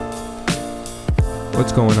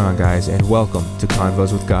What's going on, guys, and welcome to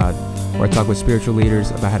Convos with God, where I talk with spiritual leaders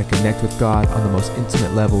about how to connect with God on the most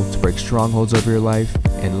intimate level to break strongholds over your life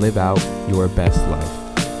and live out your best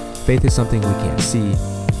life. Faith is something we can't see,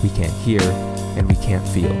 we can't hear, and we can't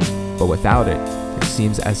feel, but without it, it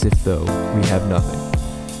seems as if though we have nothing.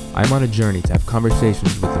 I'm on a journey to have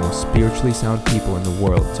conversations with the most spiritually sound people in the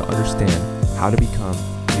world to understand how to become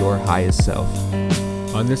your highest self.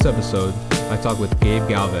 On this episode, I talk with Gabe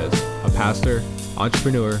Galvez, a pastor,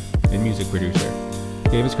 entrepreneur, and music producer.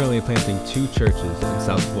 Gabe is currently planting 2 churches in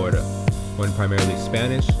South Florida, one primarily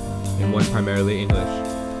Spanish and one primarily English.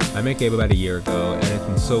 I met Gabe about a year ago, and it's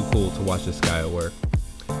been so cool to watch this guy at work.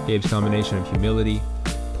 Gabe's combination of humility,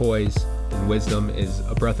 poise, and wisdom is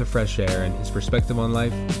a breath of fresh air, and his perspective on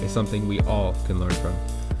life is something we all can learn from.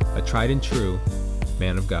 A tried and true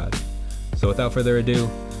man of God. So without further ado,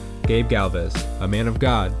 Gabe Galvez, a man of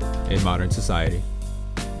God in modern society.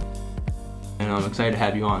 And I'm excited to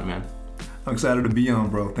have you on, man. I'm excited to be on,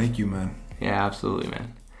 bro. Thank you, man. Yeah, absolutely,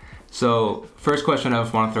 man. So, first question I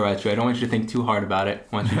just want to throw at you. I don't want you to think too hard about it.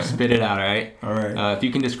 I want you to spit it out, all right? All right. If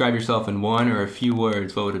you can describe yourself in one or a few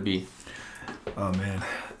words, what would it be? Oh, man.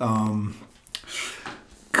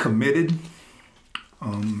 Committed,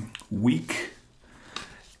 weak,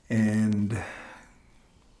 and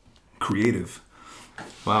creative.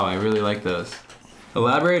 Wow, I really like those.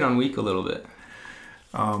 Elaborate on weak a little bit.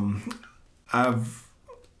 I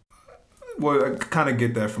kind of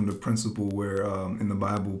get that from the principle where in the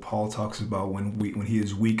Bible Paul talks about when he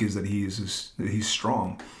is weak is that he's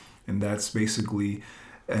strong, and that's basically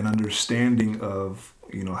an understanding of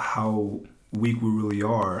how weak we really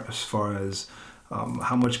are as far as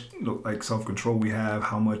how much self-control we have,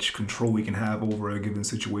 how much control we can have over a given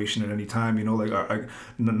situation at any time.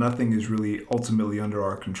 Nothing is really ultimately under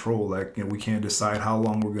our control. We can't decide how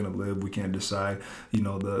long we're going to live. We can't decide,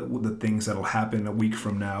 the things that'll happen a week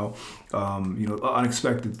from now.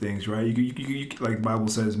 Unexpected things, right? You like Bible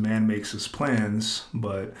says, man makes his plans,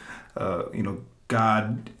 but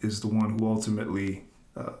God is the one who ultimately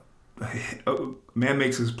man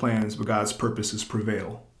makes his plans, but God's purposes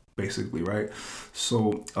prevail. Basically, right?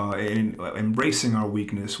 So in embracing our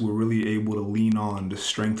weakness, we're really able to lean on the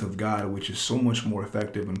strength of God, which is so much more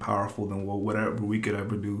effective and powerful than whatever we could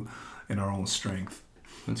ever do in our own strength.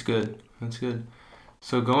 That's good. That's good.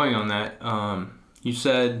 So going on that, you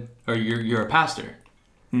said, or you're a pastor.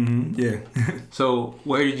 Mm-hmm. Yeah. So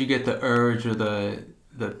where did you get the urge or the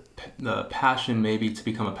passion maybe to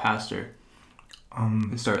become a pastor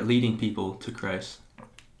and start leading people to Christ?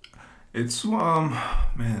 It's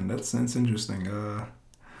man, that's interesting.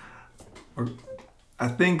 I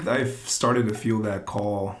think I've started to feel that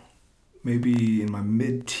call maybe in my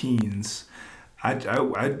mid-teens.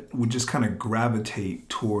 I would just kind of gravitate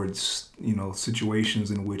towards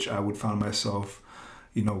situations in which I would find myself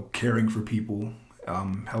caring for people,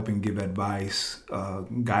 helping give advice,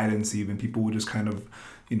 guidance. Even people would just kind of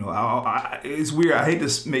it's weird. I hate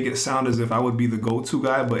to make it sound as if I would be the go-to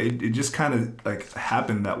guy, but it just kind of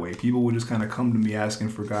happened that way. People would just kind of come to me asking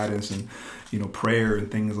for guidance and, prayer and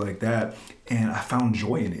things like that. And I found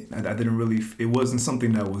joy in it. I didn't really, it wasn't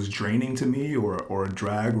something that was draining to me or a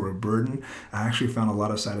drag or a burden. I actually found a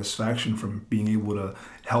lot of satisfaction from being able to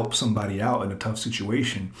help somebody out in a tough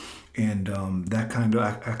situation. And I kind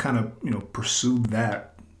of pursued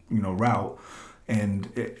that, route. And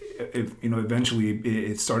eventually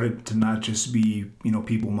it started to not just be,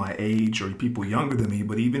 people my age or people younger than me,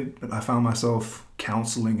 but even I found myself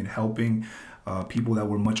counseling and helping people that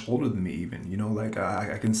were much older than me even,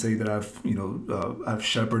 I can say that I've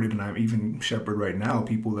shepherded, and I even shepherd right now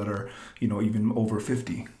people that are, even over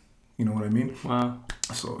 50. You know what I mean? Wow.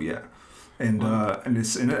 So, yeah. And, wow.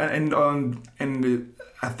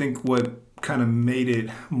 I think what kind of made it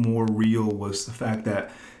more real was the fact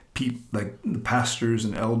that like the pastors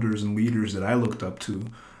and elders and leaders that I looked up to,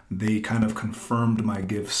 they kind of confirmed my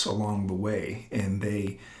gifts along the way, and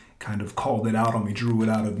they kind of called it out on me, drew it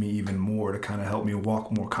out of me even more to kind of help me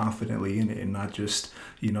walk more confidently in it and not just,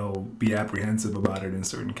 be apprehensive about it in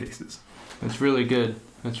certain cases. That's really good.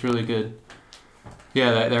 That's really good.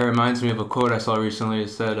 Yeah, that reminds me of a quote I saw recently. It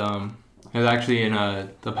said, it was actually in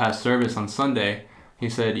the past service on Sunday. He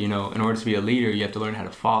said, in order to be a leader, you have to learn how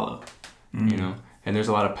to follow, Mm-hmm. And there's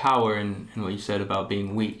a lot of power in what you said about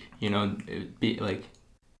being weak, being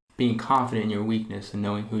confident in your weakness and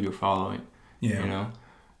knowing who you're following,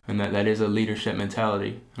 and that is a leadership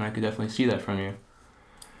mentality. And I could definitely see that from you.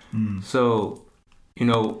 Mm. So,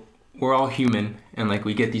 we're all human, and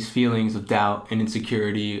we get these feelings of doubt and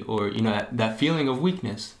insecurity, or, that feeling of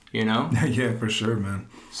weakness. you know? Yeah, for sure, man.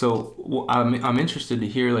 So I'm interested to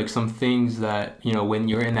hear like some things that, you know, when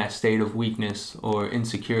you're in that state of weakness or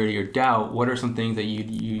insecurity or doubt, what are some things that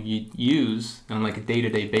you use on like a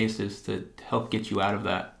day-to-day basis to help get you out of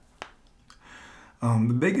that?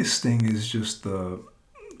 The biggest thing is just the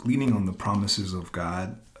leaning on the promises of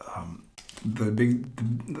God.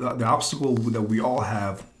 The obstacle that we all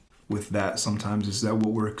have with that sometimes is that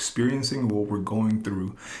what we're experiencing, what we're going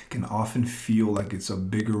through, can often feel like it's a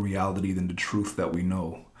bigger reality than the truth that we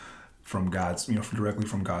know from God's, directly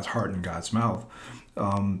from God's heart and God's mouth.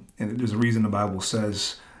 And there's a reason the Bible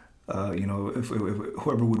says, if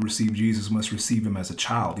whoever would receive Jesus must receive him as a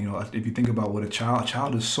child. If you think about what a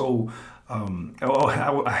child is so,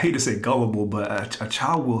 I hate to say gullible, but a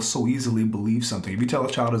child will so easily believe something. If you tell a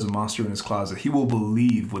child there's a monster in his closet, he will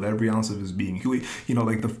believe with every ounce of his being.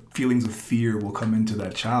 Like the feelings of fear will come into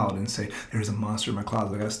that child and say, "There's a monster in my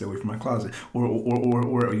closet. I gotta stay away from my closet." Or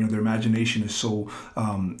their imagination is so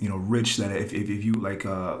rich that if you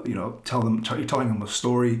you're telling them a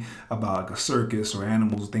story about like a circus or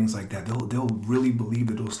animals, things like that, they'll really believe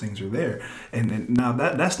that those things are there. And now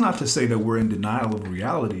that's not to say that we're in denial of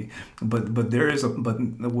reality, but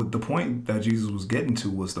the point that Jesus was getting to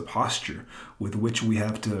was the posture with which we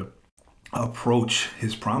have to approach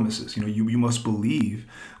his promises. You must believe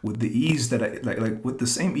with the ease that with the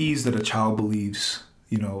same ease that a child believes.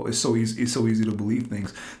 It's so easy to believe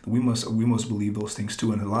things. We must believe those things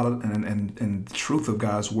too. And and the truth of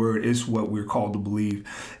God's word is what we're called to believe,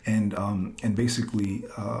 and basically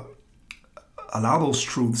allow those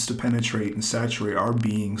truths to penetrate and saturate our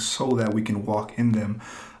being so that we can walk in them.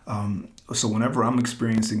 So whenever I'm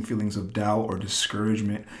experiencing feelings of doubt or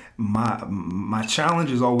discouragement, my challenge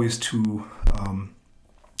is always to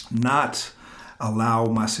not allow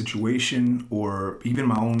my situation or even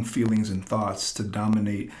my own feelings and thoughts to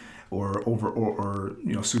dominate or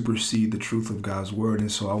supersede the truth of God's word.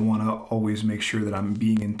 And so I want to always make sure that I'm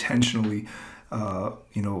being intentionally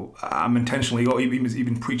I'm intentionally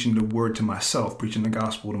even preaching the word to myself, preaching the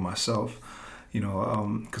gospel to myself.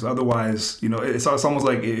 Because otherwise, it's almost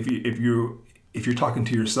like if you're talking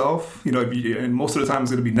to yourself, and most of the time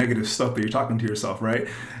it's going to be negative stuff that you're talking to yourself, right?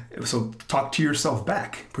 So talk to yourself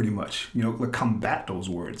back, pretty much. Combat those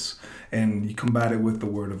words, and you combat it with the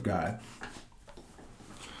word of God.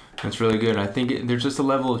 That's really good. I think there's just a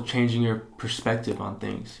level of changing your perspective on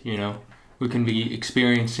things. We can be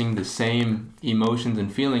experiencing the same emotions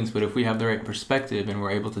and feelings, but if we have the right perspective and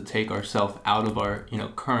we're able to take ourselves out of our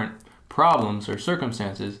current problems or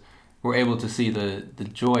circumstances, we're able to see the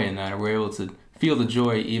joy in that, or we're able to feel the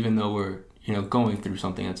joy even though we're going through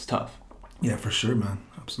something that's tough. Yeah, for sure, man.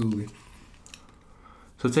 Absolutely.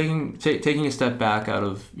 So taking a step back out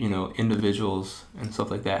of individuals and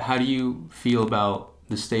stuff like that, how do you feel about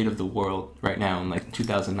the state of the world right now in like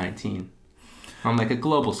 2019 on like a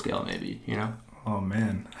global scale, maybe? Oh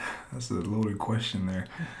man, that's a loaded question there.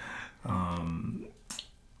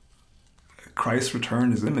 Christ's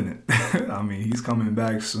return is imminent. I mean, he's coming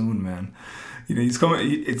back soon, man. He's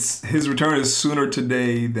coming. His return is sooner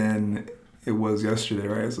today than it was yesterday,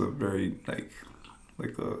 right? It's a very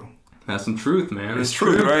that's some truth, man. It's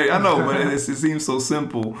truth, right? I know, but it seems so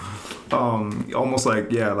simple. Almost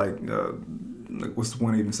like what's the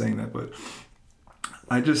point of even saying that? But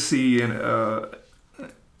I just see an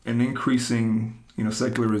increasing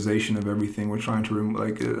secularization of everything. We're trying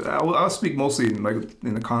to I'll speak mostly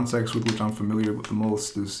in the context with which I'm familiar with the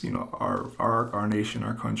most is our nation,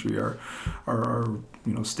 our country, our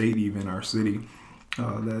state, even our city.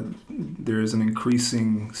 That there is an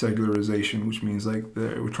increasing secularization, which means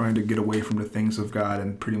we're trying to get away from the things of God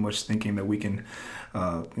and pretty much thinking that we can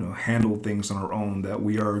handle things on our own, that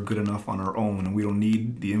we are good enough on our own and we don't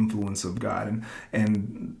need the influence of God,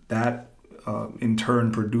 and that in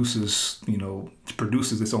turn produces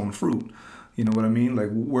its own fruit. You know what I mean? Like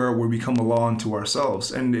where we become a law unto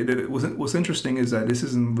ourselves. And what's interesting is that this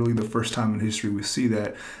isn't really the first time in history we see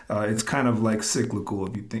that. It's kind of like cyclical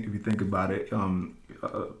if you think about it.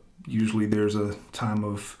 Usually there's a time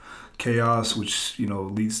of chaos, which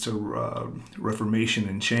leads to reformation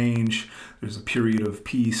and change. There's a period of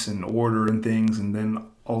peace and order and things, and then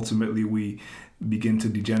ultimately we begin to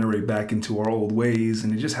degenerate back into our old ways,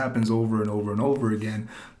 and it just happens over and over and over again.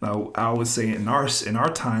 Now, I would say in our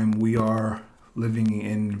time, we are living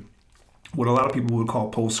in what a lot of people would call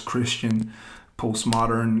post-Christian,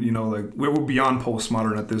 postmodern. We're beyond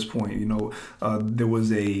postmodern at this point.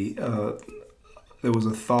 There was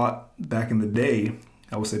a thought back in the day.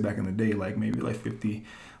 I would say back in the day, maybe 50,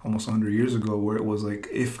 almost 100 years ago, where it was like,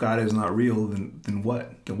 if God is not real, then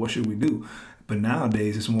what? Then what should we do? But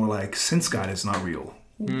nowadays, it's more like, since God is not real,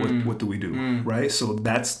 what do we do, right? So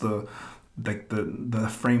that's the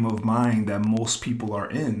frame of mind that most people are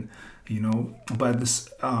in, But this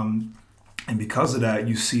and because of that,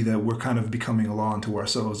 you see that we're kind of becoming a law unto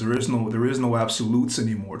ourselves. There is no absolutes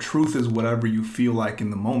anymore. Truth is whatever you feel like in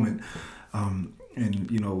the moment. And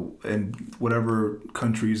whatever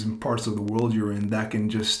countries and parts of the world you're in, that can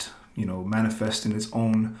just, manifest in its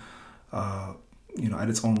own, at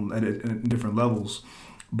different levels.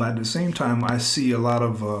 But at the same time, I see a lot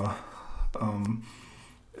of,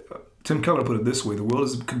 Tim Keller put it this way: the world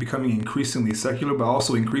is becoming increasingly secular, but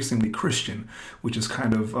also increasingly Christian, which is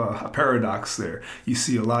kind of a paradox there. You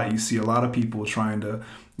see a lot of people trying to,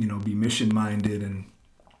 be mission minded, and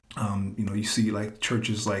you see like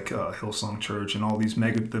churches like Hillsong Church and all these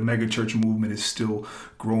the mega church movement is still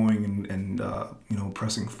growing and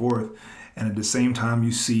pressing forth. And at the same time,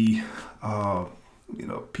 you see,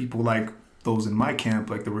 people like those in my camp,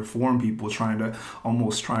 like the Reform people, trying to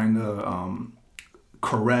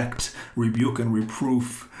correct, rebuke, and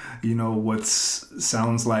reproof, what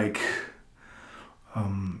sounds like,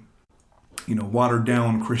 watered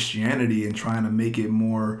down Christianity, and trying to make it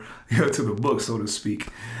more to the book, so to speak.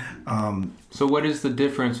 So what is the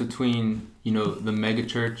difference between, the mega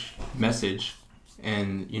church message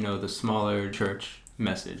and, the smaller church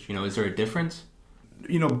message? Is there a difference?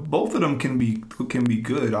 Both of them can be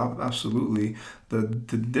good, absolutely. The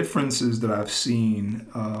differences that I've seen,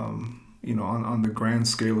 on the grand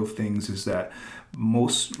scale of things, is that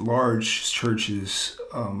most large churches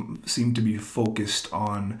seem to be focused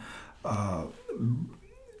on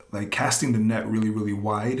casting the net really, really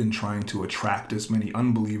wide and trying to attract as many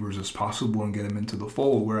unbelievers as possible and get them into the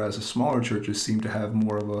fold, whereas the smaller churches seem to have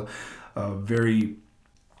more of a very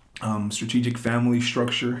strategic family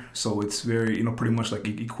structure. So it's very, pretty much like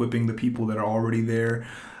equipping the people that are already there.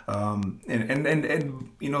 And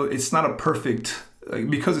it's not a perfect,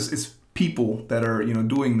 because it's people that are,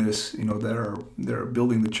 doing this, that are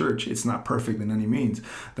building the church. It's not perfect in any means.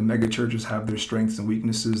 The mega churches have their strengths and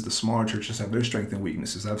weaknesses. The smaller churches have their strengths and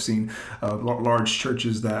weaknesses. I've seen large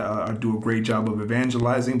churches that do a great job of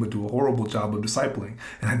evangelizing, but do a horrible job of discipling.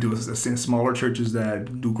 And I've seen smaller churches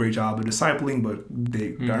that do a great job of discipling, but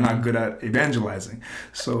they are not good at evangelizing.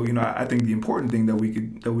 So, I think the important thing that we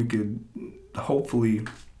could hopefully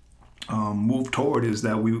move toward is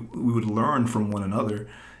that we would learn from one another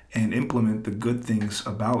and implement the good things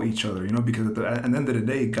about each other, because at the end of the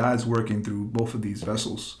day, God's working through both of these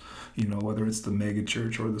vessels, whether it's the mega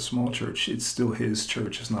church or the small church. It's still his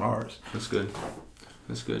church, it's not ours. That's good.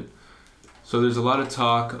 So there's a lot of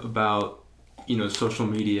talk about, social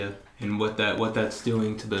media and what that's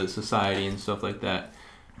doing to the society and stuff like that.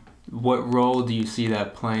 What role do you see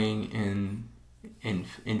that playing in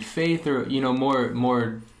faith, or,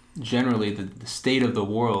 more generally the state of the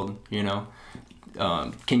world,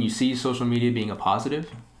 Can you see social media being a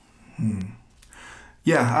positive?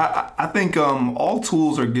 Yeah, I think all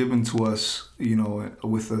tools are given to us,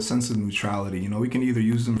 with a sense of neutrality. We can either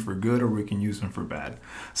use them for good or we can use them for bad.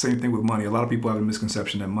 Same thing with money. A lot of people have a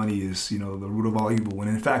misconception that money is, the root of all evil, when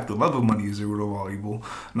in fact the love of money is the root of all evil,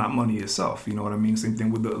 not money itself. You know what I mean? Same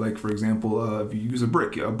thing with for example, if you use a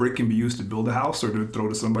brick can be used to build a house or to throw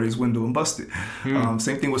to somebody's window and bust it.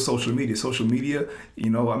 Same thing with social media. Social media,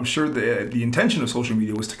 I'm sure the intention of social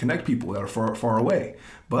media was to connect people that are far, far away.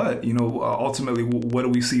 But, ultimately, what do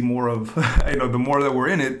we see more of? The more that we're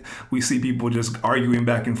in it, we see people just arguing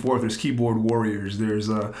back and forth. There's keyboard warriors. There's,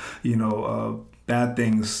 bad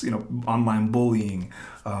things, online bullying.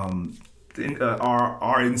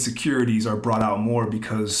 Our insecurities are brought out more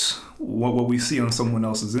because what we see on someone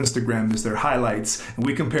else's Instagram is their highlights, and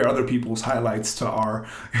we compare other people's highlights to our,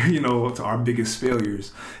 to our biggest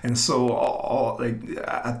failures. And so,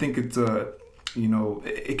 I think it's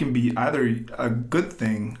it can be either a good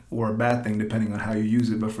thing or a bad thing depending on how you use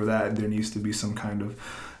it. But for that, there needs to be some kind of,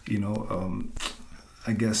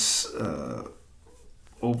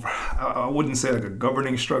 I wouldn't say like a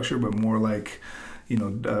governing structure, but more like,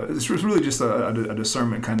 it's really just a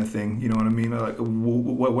discernment kind of thing. You know what I mean? Like,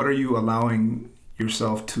 what are you allowing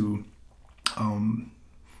yourself to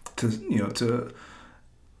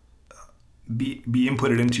be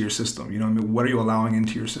inputted into your system? What are you allowing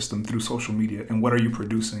into your system through social media, and what are you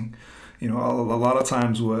producing? A lot of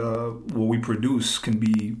times what we produce can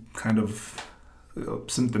be kind of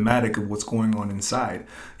symptomatic of what's going on inside.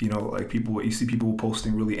 Like you see people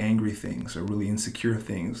posting really angry things or really insecure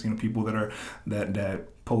things. People that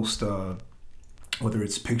post whether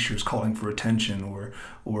it's pictures calling for attention or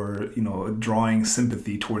drawing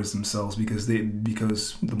sympathy towards themselves because the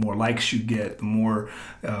more likes you get, the more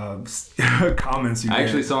comments you get. I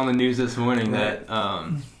actually saw on the news this morning that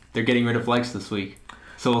they're getting rid of likes this week.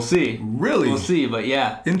 So we'll see. Really? We'll see, but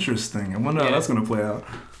yeah. Interesting. I wonder how that's going to play out.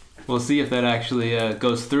 We'll see if that actually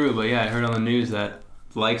goes through. But yeah, I heard on the news that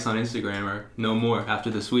likes on Instagram are no more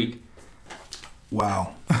after this week.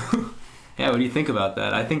 Wow. Yeah, what do you think about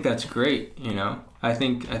that? I think that's great, you know. I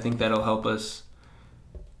think that'll help us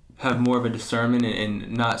have more of a discernment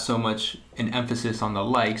and not so much an emphasis on the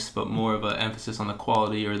likes, but more of an emphasis on the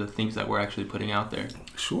quality or the things that we're actually putting out there.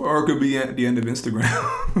 Sure, or it could be at the end of Instagram.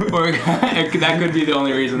 Or that could be the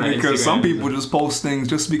only reason that because Instagram some people just post things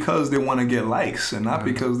just because they want to get likes and not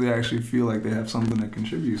because they actually feel like they have something to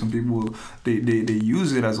contribute. Some people, they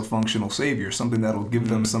use it as a functional savior, something that'll give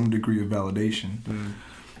them some degree of validation.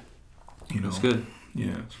 You know, That's good.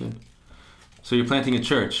 Yeah. That's good. So you're planting a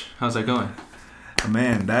church. How's that going?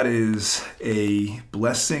 Man, that is a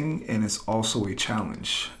blessing and it's also a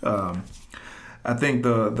challenge. I think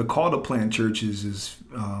the call to plant churches is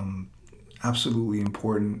absolutely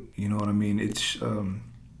important. You know what I mean? It's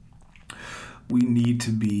we need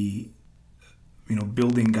to be, you know,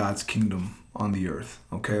 building God's kingdom on the earth.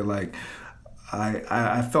 Okay, like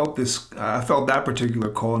I felt that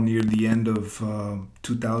particular call near the end of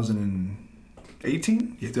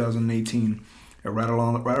 2018. Yeah, 2018. Right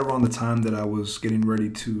around the time that I was getting ready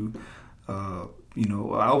to, you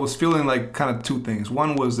know, I was feeling like kind of two things.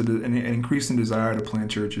 One was an increasing desire to plant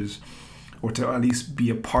churches, or to at least be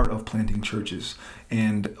a part of planting churches.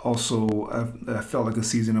 And also, I felt like a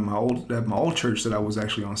season at my old church that I was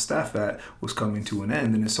actually on staff at was coming to an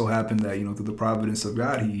end. And it so happened that, you know, through the providence of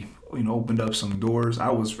God, He, you know, opened up some doors.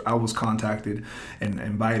 I was contacted and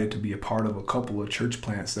invited to be a part of a couple of church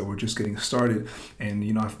plants that were just getting started. And,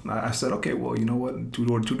 you know, I said, okay, well, you know what, two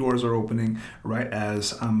doors are opening right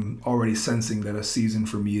as I'm already sensing that a season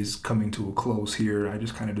for me is coming to a close here. I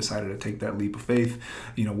just kind of decided to take that leap of faith.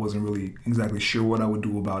 You know, wasn't really exactly sure what I would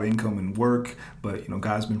do about income and work, but, you know,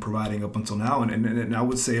 God's been providing up until now, and I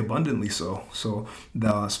would say abundantly so. So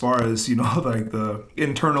as far as, you know, like the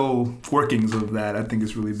internal workings of that, I think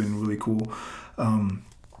it's really been really cool.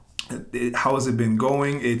 How has it been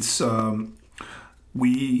going? It's in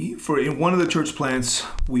one of the church plants,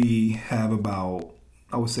 we have about,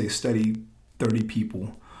 I would say, steady 30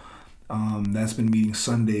 people. That's been meeting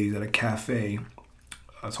Sundays at a cafe.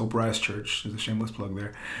 It's Hope Rise Church. There's a shameless plug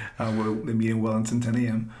there. They meet in Wellington, 10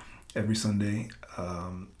 a.m. every Sunday.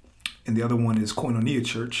 And the other one is Koinonia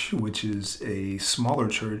Church, which is a smaller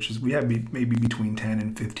church. We have maybe between 10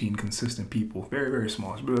 and 15 consistent people. Very, very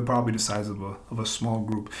small. It's probably the size of a small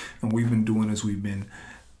group. And what we've been doing is we've been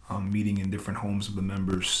meeting in different homes of the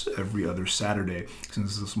members every other Saturday.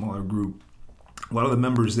 Since it's a smaller group, a lot of the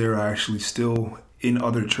members there are actually still in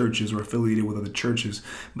other churches or affiliated with other churches,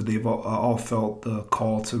 but they've all felt the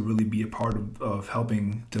call to really be a part of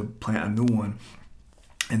helping to plant a new one.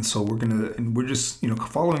 And so we're just, you know,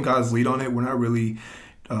 following God's lead on it. We're not really,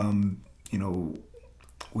 you know,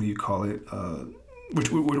 what do you call it?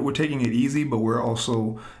 We're taking it easy, but we're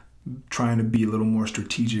also trying to be a little more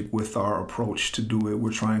strategic with our approach to do it.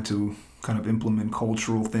 We're trying to kind of implement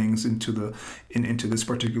cultural things into this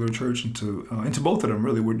particular church, into both of them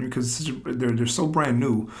really, because they're so brand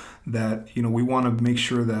new that, you know, we want to make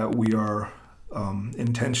sure that we are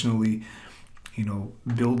intentionally, you know,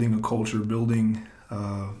 building a culture, building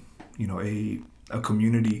you know, a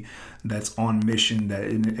community that's on mission, that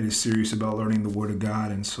it is serious about learning the Word of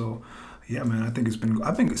God. And so, yeah, man, I think it's been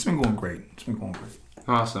going great. It's been going great.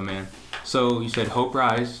 Awesome, man. So you said Hope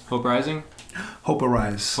Rising? Hope Arise.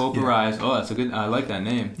 Hope Arise. Oh, that's a good. I like that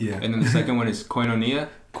name. Yeah. And then the second one is Koinonia.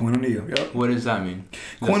 Koinonia. Yep. What does that mean?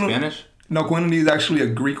 Is that Spanish? No, koinonia is actually a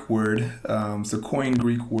Greek word. It's a Koine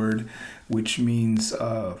Greek word, which means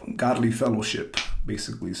godly fellowship,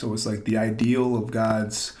 basically. So it's like the ideal of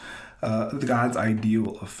God's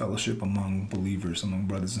ideal of fellowship among believers, among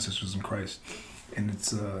brothers and sisters in Christ. And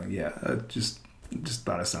it's just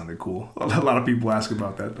thought it sounded cool. A lot of people ask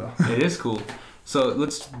about that though. It is cool. So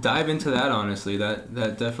let's dive into that. Honestly, that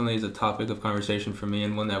definitely is a topic of conversation for me,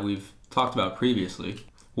 and one that we've talked about previously.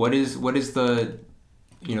 What is the,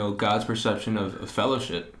 you know, God's perception of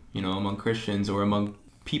fellowship, you know, among Christians or among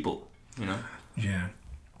people, you know? Yeah.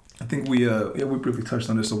 I think we briefly touched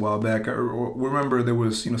on this a while back. I remember there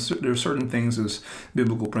was, you know, there are certain things as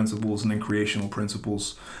biblical principles and then creational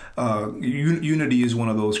principles. Unity is one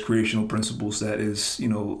of those creational principles that is, you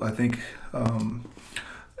know, I think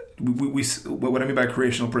what I mean by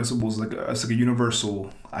creational principles, it's like a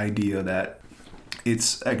universal idea that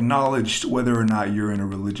it's acknowledged whether or not you're in a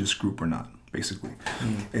religious group or not, basically.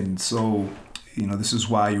 And so, you know, this is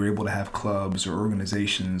why you're able to have clubs or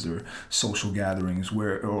organizations or social gatherings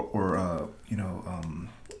where, or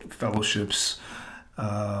fellowships,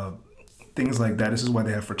 things like that. This is why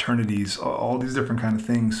they have fraternities, all these different kind of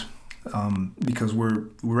things, because we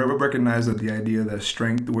recognize that the idea that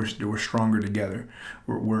strength, we're stronger together,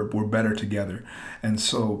 we're better together, and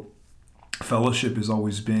so fellowship has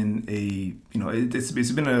always been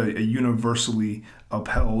it's been a universally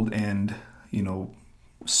upheld and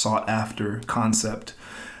sought after concept.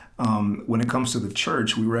 When it comes to the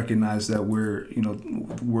church, we recognize that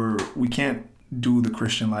we can't do the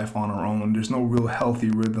Christian life on our own. There's no real healthy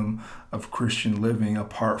rhythm of Christian living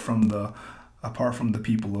apart from the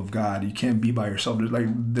people of God. You can't be by yourself.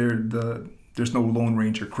 There's no Lone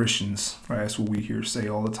Ranger Christians, right? That's what we hear say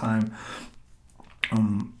all the time.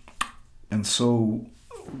 And so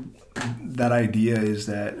that idea is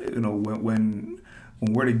that when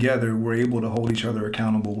we're together, we're able to hold each other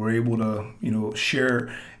accountable. We're able to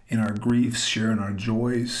share in our griefs, share in our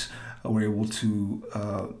joys. We're able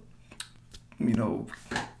to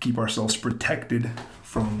keep ourselves protected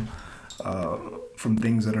from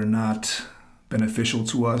things that are not beneficial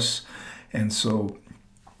to us. And so,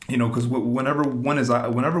 because whenever one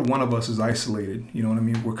of us is isolated,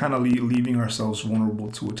 we're kind of leaving ourselves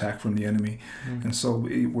vulnerable to attack from the enemy. Mm-hmm. And so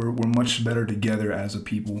we're much better together as a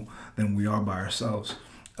people than we are by ourselves.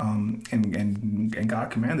 And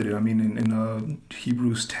God commanded it. I mean, in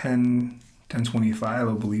Hebrews 10:25, I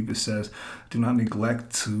believe it says, "Do not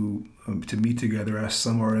neglect to meet together as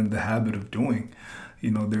some are in the habit of doing."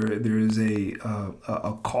 There is a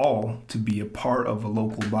call to be a part of a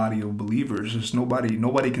local body of believers. There's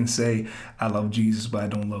nobody can say, "I love Jesus, but I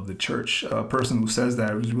don't love the church." A person who says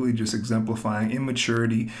that is really just exemplifying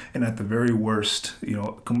immaturity, and at the very worst,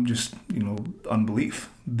 unbelief.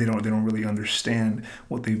 They don't really understand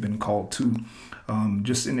what they've been called to.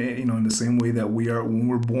 Just in the same way that when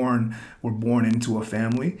we're born into a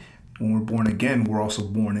family. When we're born again, we're also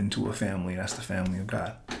born into a family. That's the family of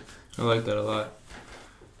God. I like that a lot.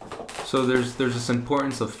 So there's this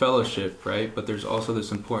importance of fellowship, right? But there's also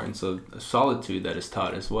this importance of solitude that is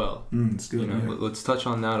taught as well. It's good. Let's touch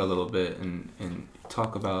on that a little bit and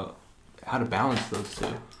talk about how to balance those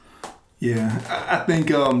two. Yeah, I think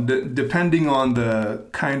depending on the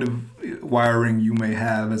kind of wiring you may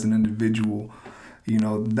have as an individual,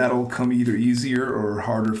 that'll come either easier or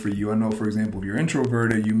harder for you. I know, for example, if you're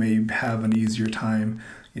introverted, you may have an easier time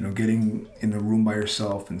getting in a room by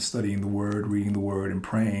yourself and studying the word, reading the word, and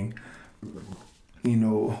praying. But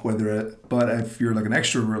if you're like an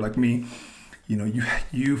extrovert like me,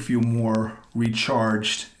 you feel more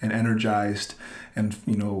recharged and energized and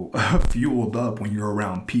fueled up when you're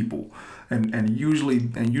around people. And usually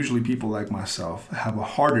people like myself have a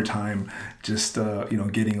harder time just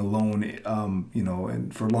getting alone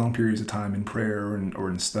and for long periods of time in prayer or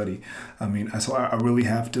in study. I mean, so I really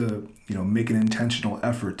have to make an intentional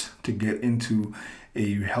effort to get into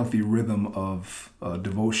a healthy rhythm of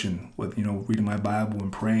devotion with reading my Bible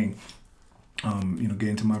and praying. Get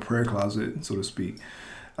into my prayer closet, so to speak.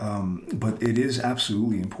 But it is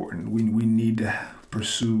absolutely important. We need to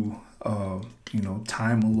pursue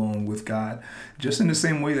time alone with God, just in the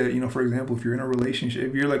same way that for example, if you're in a relationship,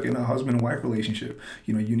 if you're like in a husband and wife relationship,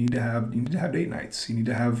 you need to have date nights. You need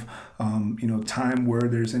to have time where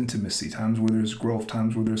there's intimacy, times where there's growth,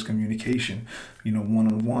 times where there's communication,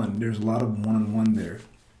 one-on-one. There's a lot of one-on-one there.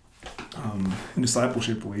 In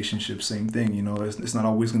discipleship relationships, same thing. It's not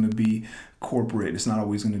always going to be corporate. It's not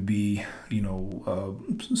always going to be a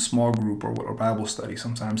small group or Bible study.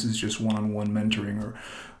 Sometimes it's just one-on-one mentoring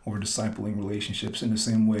or discipling relationships. In the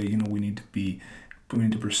same way, we need to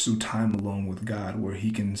pursue time alone with God, where He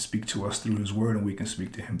can speak to us through His Word and we can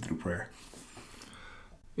speak to Him through prayer.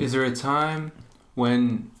 Is there a time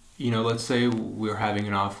when let's say we're having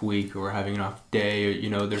an off week or we're having an off day,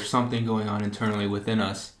 or there's something going on internally within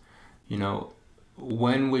us?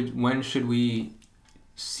 When should we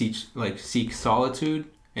seek solitude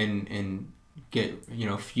and get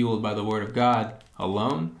fueled by the Word of God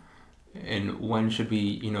alone, and when should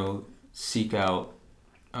we seek out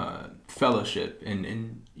fellowship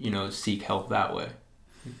and seek help that way?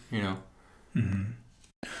 Mm-hmm.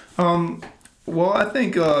 Well, I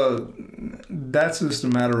think that's just a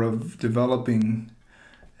matter of developing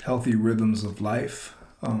healthy rhythms of life.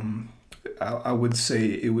 I would say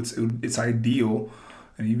it's ideal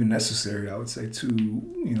and even necessary, I would say,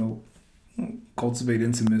 to cultivate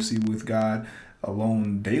intimacy with God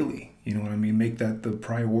alone daily. You know what I mean? Make that the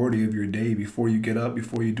priority of your day before you get up,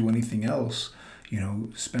 before you do anything else.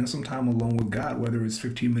 Spend some time alone with God, whether it's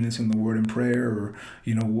 15 minutes in the Word and prayer, or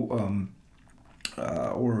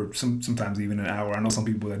or sometimes even an hour. I know some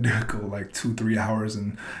people that do go like 2-3 hours,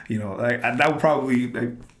 and like that would probably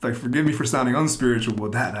like forgive me for sounding unspiritual,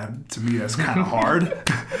 but that to me that's kind of hard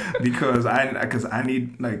because I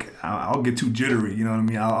need, like, I'll get too jittery. You know what I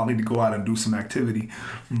mean? I'll need to go out and do some activity,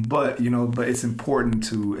 but it's important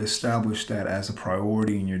to establish that as a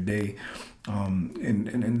priority in your day.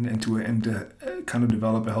 And to kind of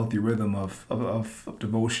develop a healthy rhythm of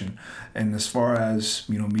devotion. And as far as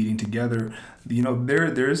meeting together,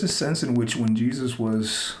 there is a sense in which when Jesus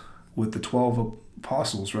was with the 12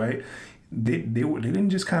 apostles, right, they didn't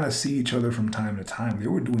just kind of see each other from time to time. They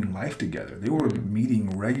were doing life together. They were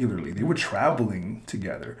meeting regularly. They were traveling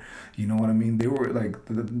together. You know what I mean? They were like,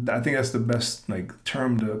 I think that's the best like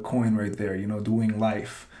term to coin right there. Doing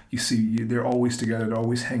life. You see, they're always together. They're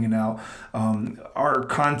always hanging out. Our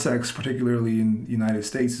context, particularly in the United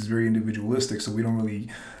States, is very individualistic. So we don't really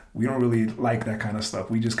like that kind of stuff.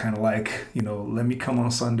 We just kind of like, let me come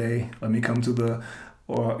on Sunday. Let me come to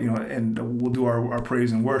and we'll do our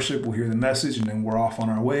praise and worship. We'll hear the message, and then we're off on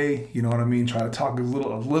our way. You know what I mean? Try to talk as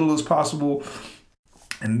little as possible.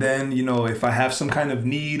 And then, if I have some kind of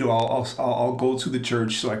need, I'll go to the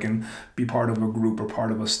church so I can be part of a group or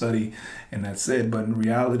part of a study, and that's it. But in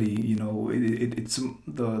reality, it's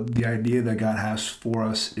the idea that God has for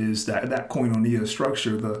us is that koinonia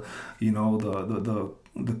structure, the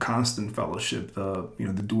constant fellowship,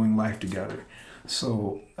 the doing life together.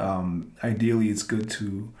 So ideally, it's good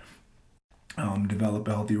to develop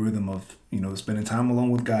a healthy rhythm of spending time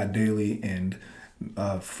alone with God daily and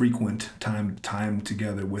frequent time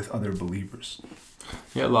together with other believers.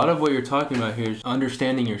 Yeah, a lot of what you're talking about here is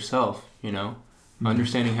understanding yourself,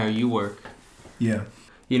 understanding how you work. Yeah.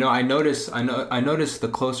 I notice the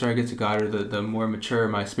closer I get to God, or the more mature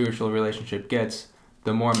my spiritual relationship gets,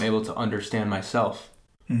 the more I'm able to understand myself.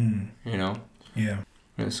 Yeah.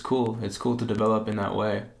 And it's cool. It's cool to develop in that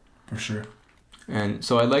way. For sure. And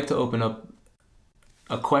so I'd like to open up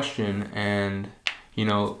a question, and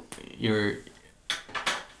you're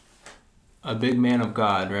a big man of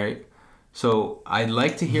God, right? So I'd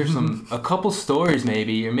like to hear a couple stories,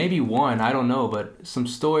 maybe, or maybe one, I don't know, but some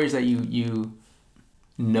stories that you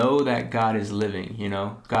know that God is living,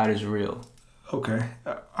 God is real. Okay.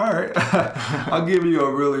 All right. I'll give you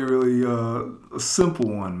a really, really simple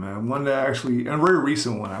one, man. One that actually, and a very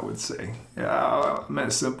recent one, I would say. Yeah, I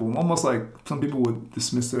meant simple. Almost like some people would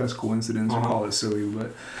dismiss it as coincidence or call it silly.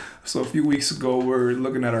 But so a few weeks ago, we're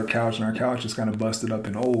looking at our couch, and our couch is kind of busted up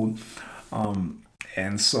and old.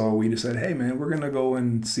 And so we decided, hey man, we're gonna go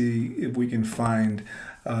and see if we can find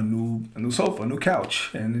a new sofa, a new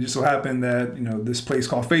couch. And it just so happened that this place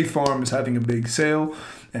called Faith Farm is having a big sale,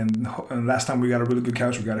 and last time we got a really good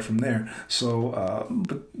couch, we got it from there. So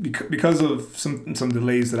but because of some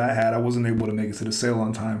delays that I had, I wasn't able to make it to the sale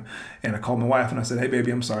on time. And I called my wife and I said, hey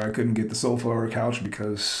baby, I'm sorry I couldn't get the sofa or couch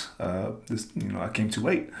because I came too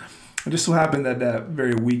late. It just so happened that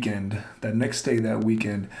that next day,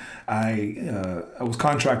 I was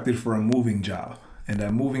contracted for a moving job. And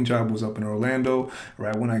that moving job was up in Orlando.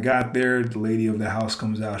 Right when I got there, the lady of the house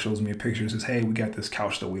comes out, shows me a picture, and says, hey, we got this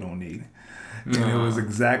couch that we don't need. And it was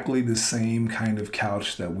exactly the same kind of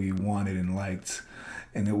couch that we wanted and liked.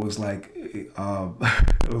 And it was like,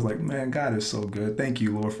 man, God is so good. Thank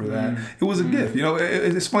you, Lord, for that. It was a gift.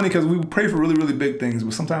 It's funny because we pray for really, really big things,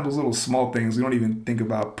 but sometimes those little small things we don't even think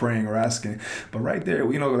about praying or asking. But right there,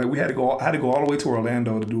 I had to go all the way to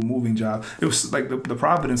Orlando to do a moving job. It was like the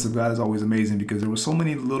providence of God is always amazing because there were so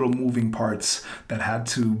many little moving parts that had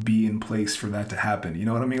to be in place for that to happen. You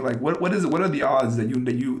know what I mean? Like what is it? What are the odds that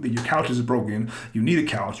your couch is broken? You need a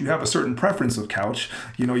couch. You have a certain preference of couch.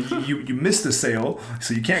 You missed the sale.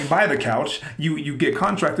 So you can't buy the couch. You get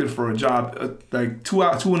contracted for a job like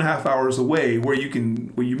 2.5 hours away where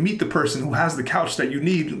you meet the person who has the couch that you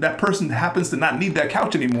need. That person happens to not need that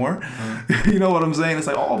couch anymore. You know what I'm saying? It's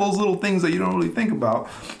like all those little things that you don't really think about.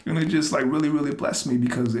 And it just like really, really blessed me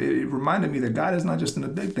because it reminded me that God is not just in the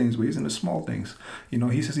big things, but he's in the small things.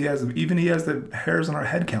 He says he has the hairs on our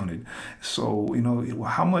head counted. So,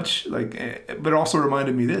 how much but it also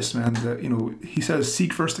reminded me this, man, that, he says,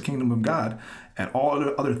 seek first the kingdom of God, and all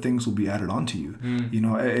other things will be added onto you.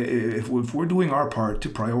 If we're doing our part to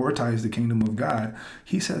prioritize the kingdom of God,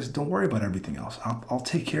 he says, don't worry about everything else. I'll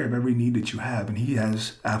take care of every need that you have. And he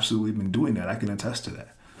has absolutely been doing that. I can attest to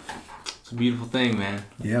that. It's a beautiful thing, man.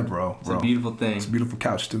 Yeah, bro. It's a beautiful thing. It's a beautiful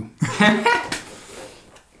couch, too.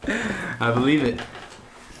 I believe it.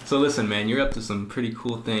 So listen, man, you're up to some pretty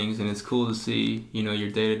cool things, and it's cool to see, your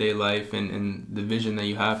day-to-day life and the vision that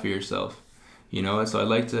you have for yourself. So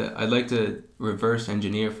I'd like to reverse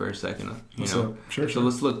engineer for a second. Sure. So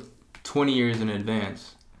let's look 20 years in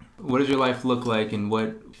advance. what does your life look like, and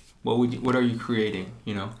what are you creating?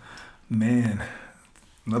 Man,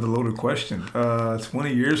 another loaded question.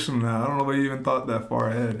 20 years from now, I don't know if I even thought that far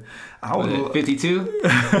ahead. I would 52.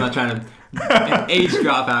 I'm not trying to age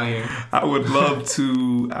drop out here. I would love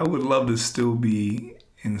to still be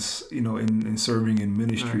in serving in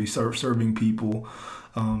ministry, serving people,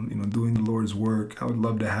 doing the Lord's work. I would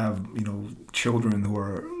love to have children who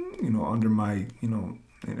are under my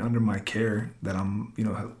care, that I'm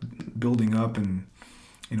building up and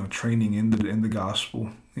training in the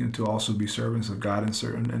gospel, to also be servants of God and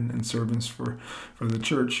servants for the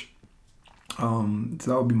church. So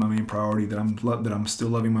that would be my main priority. That I'm still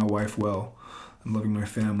loving my wife well, I'm loving my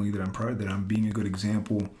family. That I'm being a good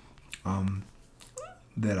example.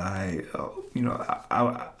 That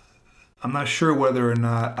I'm not sure whether or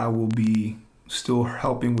not I will be still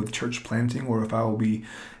helping with church planting, or if I will be,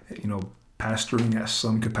 pastoring at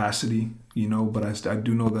some capacity, but I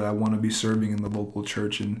do know that I want to be serving in the local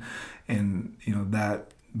church, and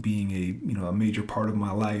that being a major part of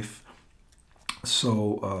my life.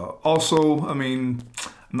 So also, I'm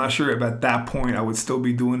not sure if at that point I would still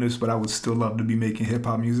be doing this, but I would still love to be making hip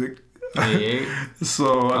hop music. Hey.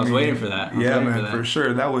 So I was waiting for that. Yeah, man, for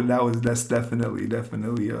sure. That's definitely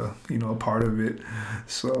a part of it.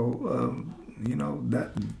 So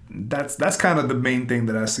that's kind of the main thing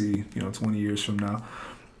that I see 20 years from now.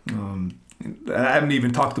 I haven't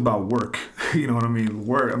even talked about work. You know what I mean?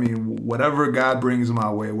 Work. Whatever God brings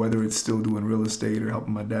my way, whether it's still doing real estate or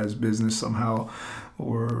helping my dad's business somehow,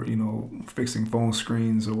 or fixing phone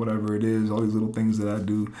screens or whatever it is, all these little things that I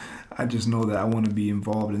do. I just know that I want to be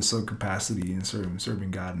involved in some capacity in serving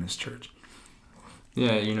God in His church.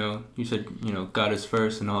 Yeah, you said God is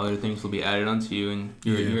first, and all other things will be added unto you, and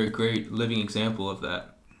you're a great living example of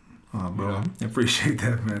that. Oh, bro, I appreciate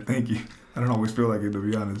that, man. Thank you. I don't always feel like it, to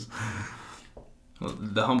be honest. Well,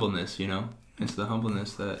 the humbleness, it's the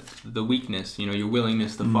humbleness, the weakness, your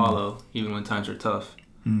willingness to follow even when times are tough.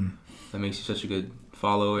 That makes you such a good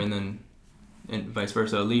follower, and vice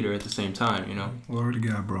versa, a leader at the same time, Glory to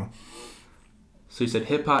God, bro. So you said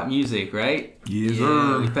hip hop music, right? Yes,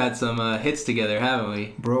 sir. We've had some hits together, haven't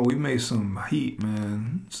we? Bro, we made some heat,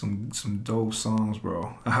 man. Some dope songs,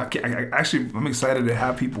 bro. I'm excited to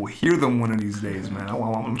have people hear them one of these days, man.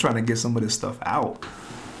 I'm trying to get some of this stuff out.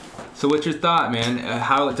 So what's your thought, man?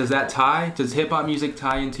 How does that tie? Does hip hop music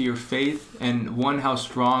tie into your faith? And one, how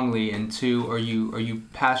strongly? And two, are you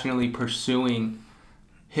passionately pursuing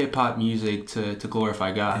hip hop music to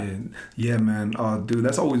glorify God? Yeah, man. Dude,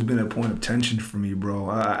 that's always been a point of tension for me, bro.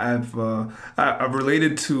 I've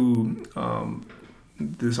related to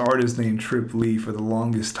this artist named Trip Lee for the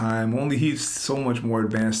longest time. Only he's so much more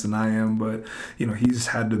advanced than I am, but he's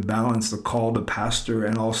had to balance the call to pastor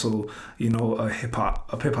and also a hip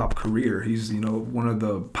hop career. He's one of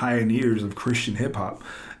the pioneers of Christian hip hop,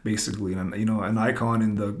 basically, and an icon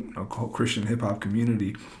in the Christian hip hop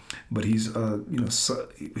community. But he's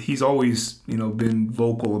he's always been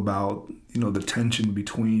vocal about the tension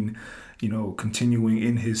between continuing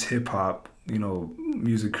in his hip hop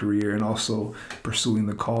music career and also pursuing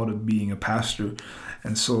the call to being a pastor.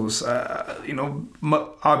 And so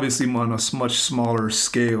obviously on a much smaller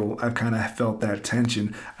scale, I've kind of felt that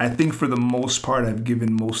tension. I think for the most part, I've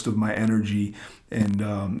given most of my energy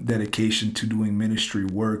and dedication to doing ministry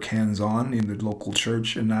work hands-on in the local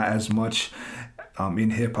church, and not as much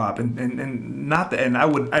in hip hop, and not that, and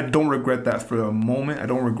I don't regret that for a moment. I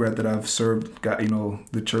don't regret that I've served God,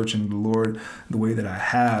 the church and the Lord the way that I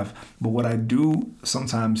have. But what I do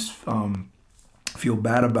sometimes feel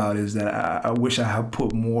bad about is that I wish I had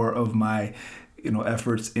put more of my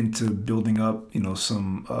efforts into building up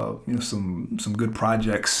some good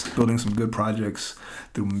projects, building some good projects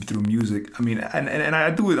through music. And I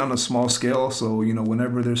do it on a small scale, so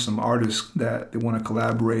whenever there's some artists that they want to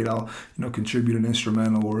collaborate, I'll contribute an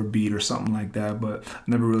instrumental or a beat or something like that, but I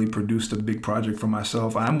never really produced a big project for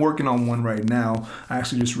myself. I'm working on one right now. I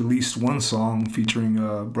actually just released one song featuring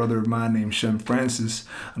a brother of mine named Shem Francis,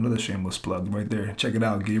 another shameless plug right there. Check it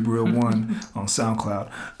out, Gabriel 1 on SoundCloud.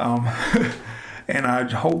 And I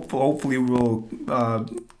hopefully we'll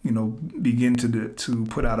begin to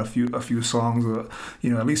put out a few songs,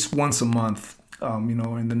 at least once a month,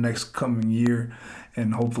 in the next coming year,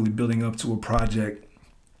 and hopefully building up to a project.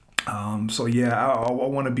 So yeah, I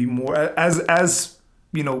want to be more as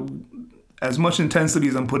much intensity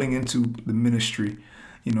as I'm putting into the ministry,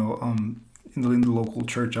 in the local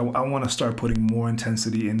church. I want to start putting more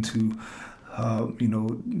intensity into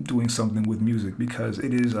doing something with music, because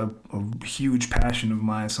it is a huge passion of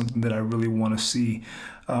mine, something that I really want to see,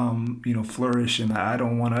 flourish. And I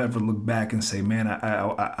don't want to ever look back and say, man,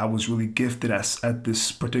 I was really gifted at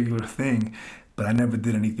this particular thing, but I never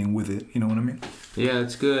did anything with it. You know what I mean? Yeah,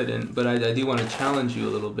 it's good. But I do want to challenge you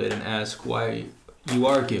a little bit and ask why you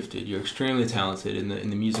are gifted. You're extremely talented in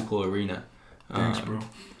the musical arena. Thanks, bro.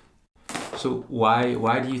 So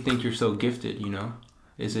why do you think you're so gifted?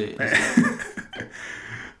 Is it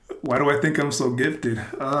Why do I think I'm so gifted?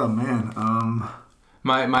 Oh man.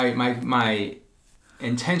 My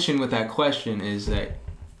intention with that question is that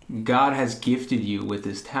God has gifted you with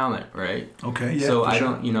this talent, right? Okay. Yeah. So I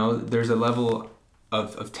don't. There's a level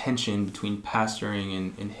of tension between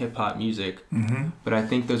pastoring and hip hop music, mm-hmm. but I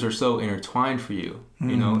think those are so intertwined for you.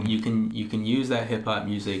 Mm-hmm. You can use that hip hop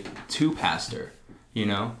music to pastor.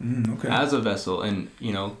 Okay. As a vessel, and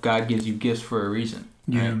God gives you gifts for a reason.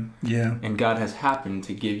 Yeah, right? yeah. And God has happened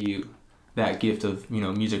to give you that gift of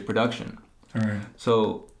music production. All right.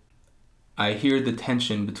 So I hear the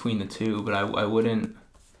tension between the two, but I wouldn't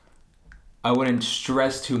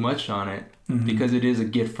stress too much on it, mm-hmm. because it is a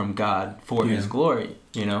gift from God for His glory.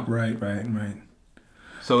 Right.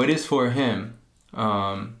 So it is for Him.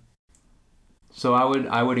 So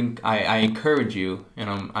I encourage you,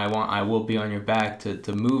 and I will be on your back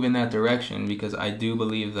to move in that direction, because I do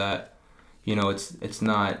believe that it's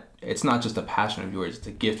not just a passion of yours, it's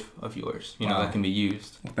a gift of yours, that can be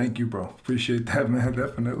used. Well, thank you, bro. Appreciate that, man.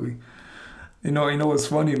 Definitely. What's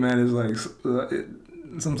funny, man, is like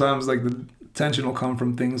sometimes like the tension will come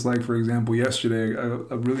from things like, for example, yesterday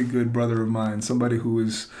a really good brother of mine, somebody who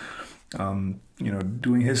is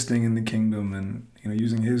doing his thing in the kingdom and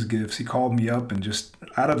using his gifts, he called me up and just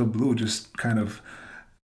out of the blue just kind of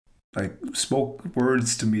like spoke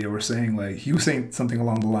words to me that were saying, like, he was saying something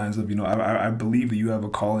along the lines of, I believe that you have a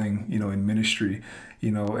calling, in ministry,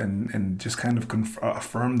 and just kind of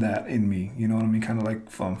affirm that in me, you know what I mean? Kind of like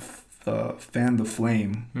fan the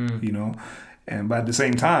flame, And but at the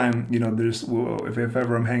same time, there's if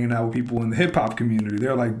ever I'm hanging out with people in the hip hop community,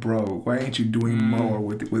 they're like, bro, why ain't you doing more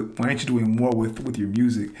why ain't you doing more with your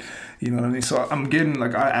music? You know what I mean? So I'm getting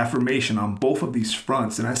like affirmation on both of these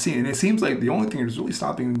fronts, and it seems like the only thing that's really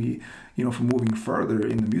stopping me, from moving further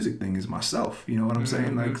in the music thing is myself. You know what I'm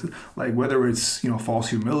saying? Like whether it's false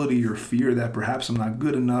humility or fear that perhaps I'm not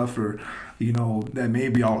good enough, or that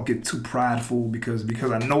maybe I'll get too prideful because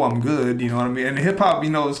I know I'm good, you know what I mean? And hip hop,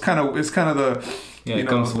 it's kind of the it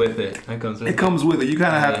comes with it. It comes with it. You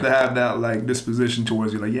kind of have to have that like disposition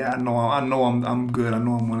towards you, like, yeah, I know I'm good. I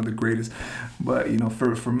know I'm one of the greatest. But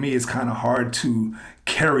for me, it's kind of hard to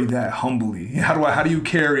carry that humbly. How do you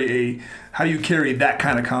carry that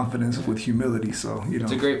kind of confidence with humility? So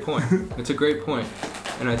it's a great point.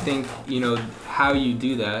 And I think how you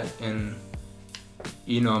do that, and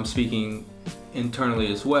I'm speaking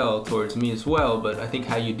internally as well towards me as well, but I think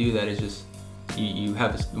how you do that is just you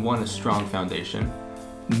have a strong foundation,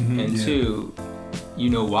 mm-hmm, and two,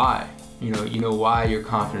 why why you're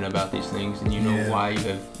confident about these things, and why you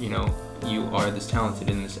have you are this talented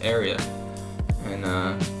in this area, and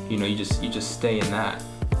you just stay in that.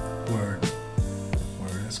 Word,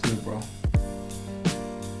 that's good, bro.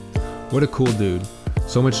 What a cool dude.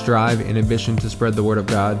 So much drive and ambition to spread the word of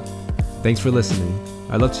God. Thanks for listening.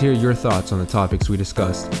 I'd love to hear your thoughts on the topics we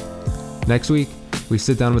discussed. Next week, we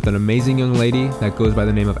sit down with an amazing young lady that goes by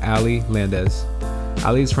the name of Ali Landez.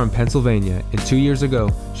 Ali is from Pennsylvania, and 2 years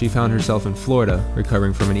ago, she found herself in Florida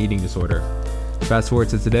recovering from an eating disorder. Fast forward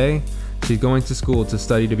to today, she's going to school to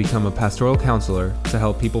study to become a pastoral counselor to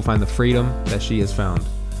help people find the freedom that she has found.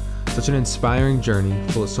 Such an inspiring journey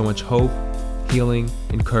full of so much hope, healing,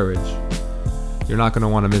 and courage. You're not going to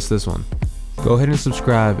want to miss this one. Go ahead and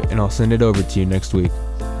subscribe, and I'll send it over to you next week.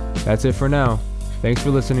 That's it for now. Thanks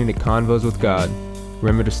for listening to Convos with God.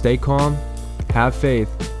 Remember to stay calm, have faith,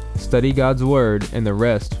 study God's Word, and the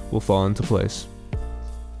rest will fall into place.